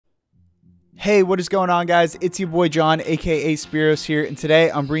Hey, what is going on, guys? It's your boy John, aka Speros here, and today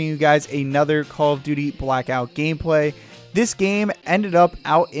I'm bringing you guys another Call of Duty Blackout gameplay. This game ended up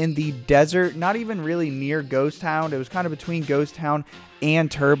out in the desert, not even really near Ghost Town. It was kind of between Ghost Town and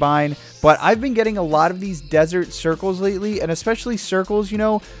Turbine, but I've been getting a lot of these desert circles lately, and especially circles, you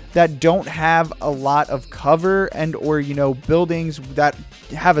know, that don't have a lot of cover and or, you know, buildings that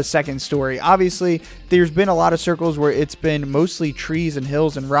have a second story. Obviously, there's been a lot of circles where it's been mostly trees and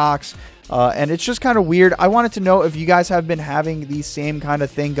hills and rocks, and it's just kind of weird. I wanted to know if you guys have been having the same kind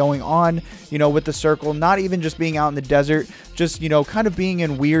of thing going on, you know, with the circle, not even just being out in the desert, just, you know, kind of being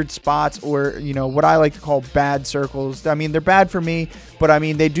in weird spots or, you know, what I like to call bad circles. I mean, they're bad for me, but I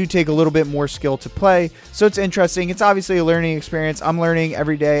mean, they do take a little bit more skill to play. So it's interesting. It's obviously a learning experience. I'm learning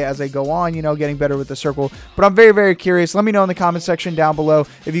every day as I go on, you know, getting better with the circle, but I'm very, very curious. Let me know in the comment section down below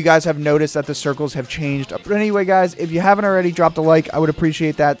if you guys have noticed that the circles have changed. But anyway, guys, if you haven't already dropped a like, I would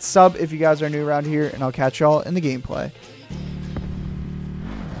appreciate that. Sub if you guys are new around here, and I'll catch y'all in the gameplay.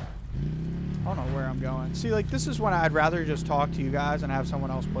 I don't know where I'm going. See, like, this is when I'd rather just talk to you guys and have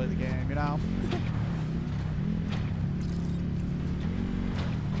someone else play the game, you know?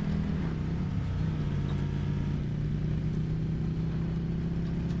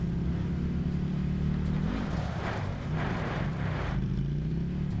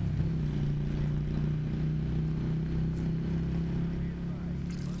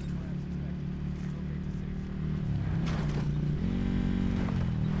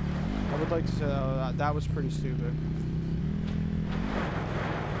 I would like to say that was pretty stupid.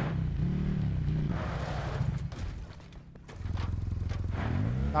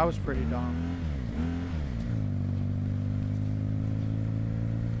 That was pretty dumb.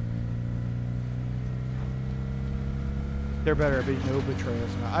 There better be no betrayals.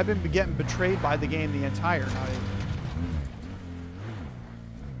 I've been getting betrayed by the game the entire night.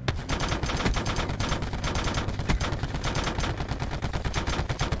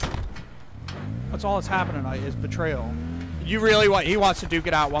 That's all that's happening tonight is betrayal. You really want? He wants to duke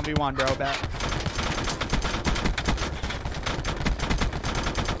it out 1v1, bro. Bet.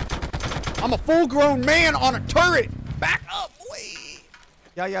 I'm a full-grown man on a turret. Back up, boy.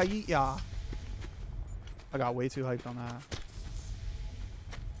 Yeah. I got way too hyped on that.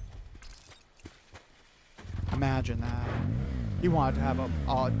 Imagine that. He wanted to have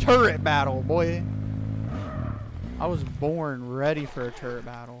a turret battle, boy. I was born ready for a turret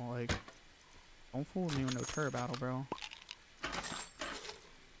battle. Like, don't fool me with no turret battle, bro.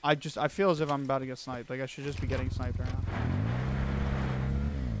 I feel as if I'm about to get sniped. Like, I should just be getting sniped right now.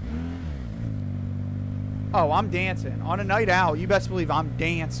 Oh, I'm dancing. On a night out, you best believe I'm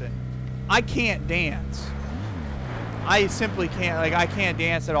dancing. I can't dance. I simply can't. Like, I can't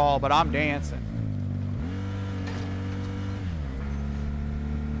dance at all, but I'm dancing.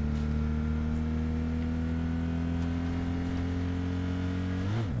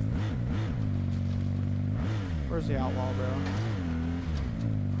 Where's the outlaw, bro?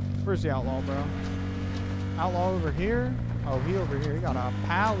 Where's the outlaw, bro? Outlaw over here? Oh, he over here. He got a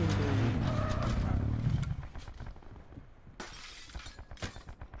pally, dude.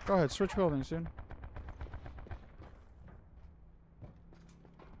 Go ahead, switch buildings, dude.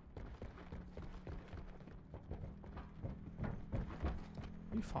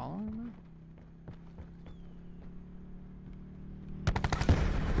 Are you following me?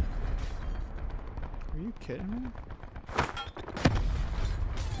 Are you kidding me?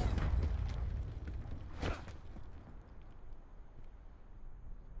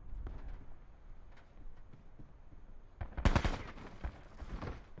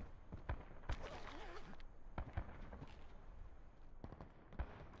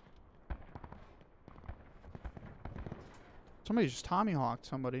 Somebody just Tommy hawked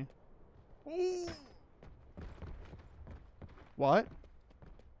somebody. Ooh. What?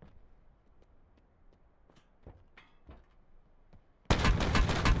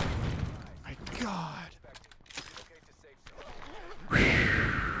 My God. I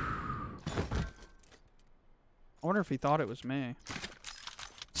wonder if he thought it was me.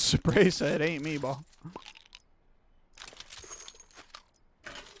 Spray said, ain't me, bro.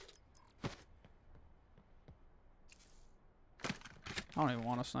 I don't even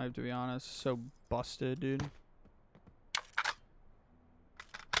want to snipe, to be honest. It's so busted, dude.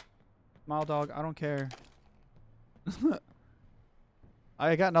 Mild dog, I don't care.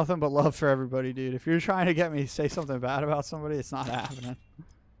 I got nothing but love for everybody, dude. If you're trying to get me to say something bad about somebody, it's not happening.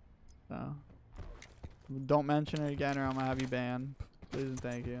 So, don't mention it again or I'm going to have you banned. Please and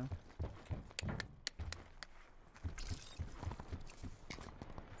thank you.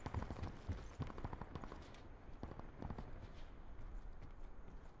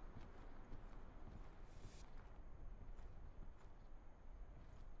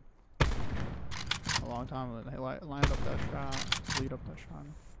 long time when they lined up that shot, lead up that shot.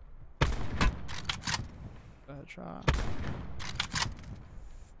 That shot.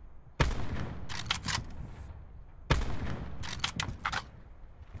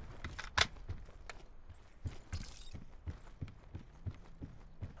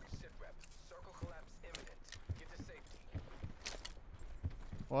 Circle collapse imminent. Get to safety.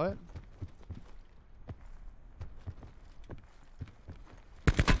 What?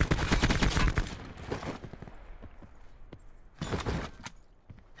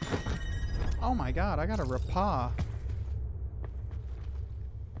 Oh my god, I got a repa.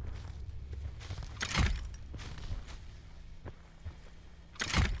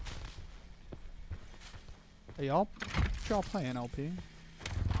 Hey y'all, what y'all playing, LP?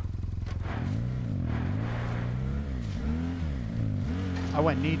 I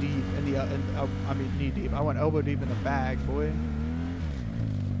went knee deep in the, I mean knee deep. I went elbow deep in the bag, boy.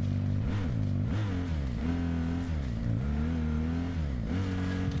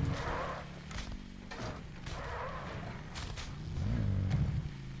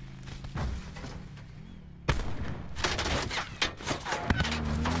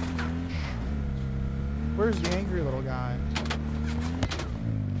 Where's the angry little guy?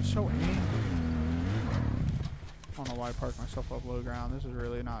 So angry. I don't know why I parked myself up low ground. This is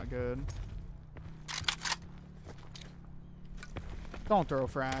really not good. Don't throw a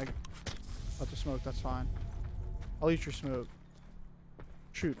frag. Let the smoke, that's fine. I'll eat your smoke.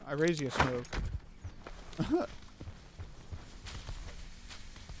 Shoot, I raise you a smoke.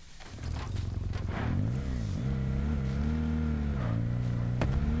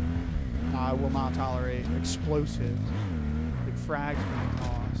 I will not tolerate explosives. Big frags being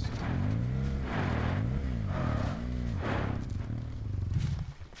tossed.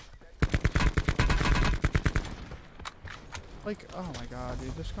 Like, oh my god,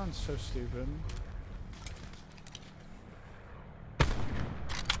 dude, this gun's so stupid.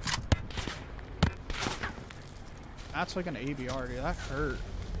 That's like an ABR, dude. That hurt.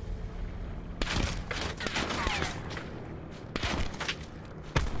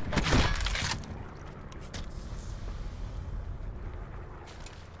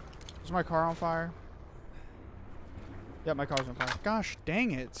 Is my car on fire? Yeah, my car's on fire. Gosh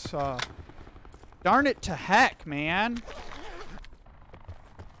dang it. Darn it to heck, man.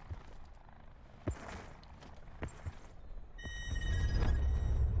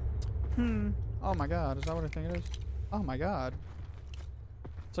 Oh my god, is that what I think it is? Oh my god.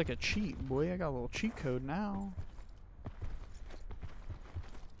 It's like a cheat, boy. I got a little cheat code now.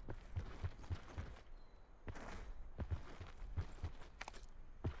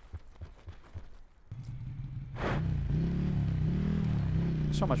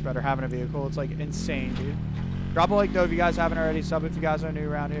 So much better having a vehicle. It's like insane, dude. Drop a like though if you guys haven't already. Sub if you guys are new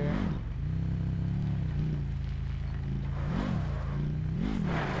around here.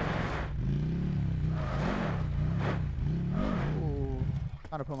 Ooh,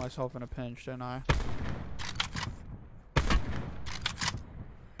 kind of put myself in a pinch, didn't I?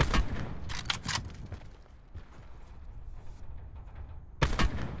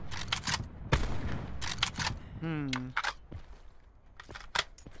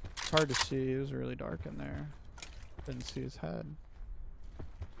 It's hard to see. It was really dark in there. Didn't see his head.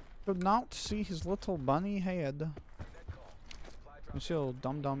 Could not see his little bunny head. You see little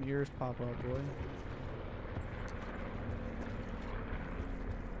dumb ears pop up, boy.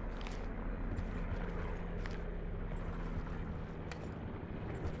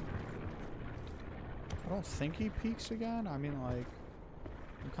 I don't think he peeks again. I mean, like,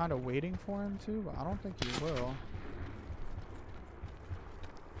 I'm kind of waiting for him to, but I don't think he will.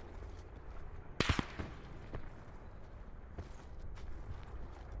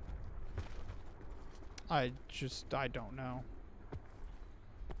 I don't know.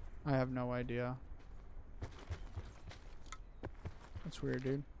 I have no idea. That's weird,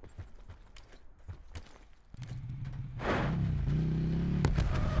 dude.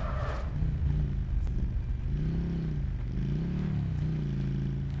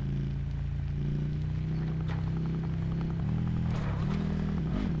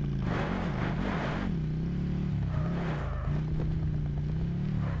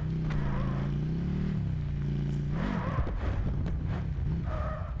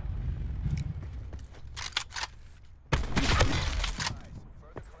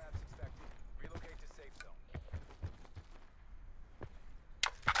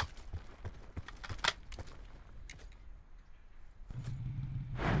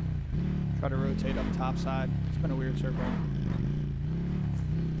 Try to rotate up top side. It's been a weird circle.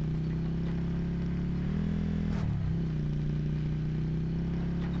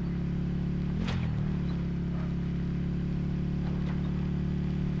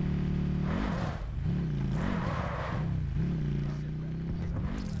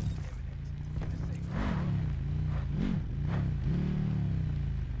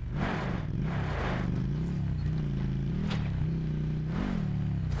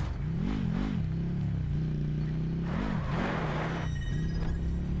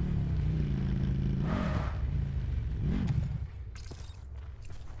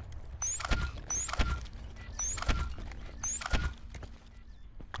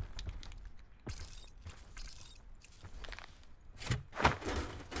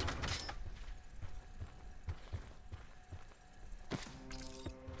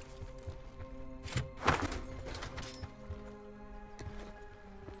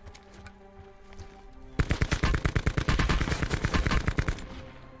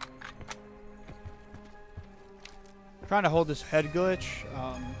 Trying to hold this head glitch.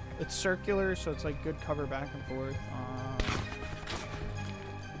 It's circular, so it's like good cover back and forth.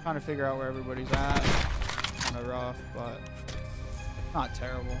 Trying to figure out where everybody's at. Kind of rough, but not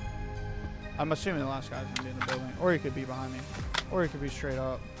terrible. I'm assuming the last guy's gonna be in the building, or he could be behind me, or he could be straight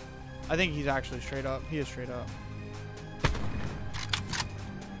up. I think he's actually straight up. He is straight up.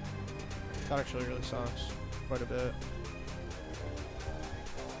 That actually really sucks quite a bit.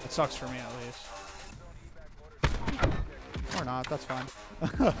 It sucks for me at least. Or not, that's fine.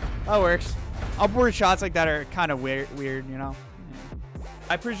 That works. Upward shots like that are kind of weird, you know? Yeah.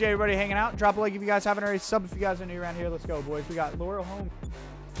 I appreciate everybody hanging out. Drop a like if you guys haven't already. Sub if you guys are new around here. Let's go, boys. We got Laurel home.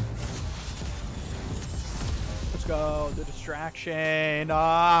 Let's go. The distraction.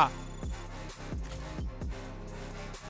 Ah.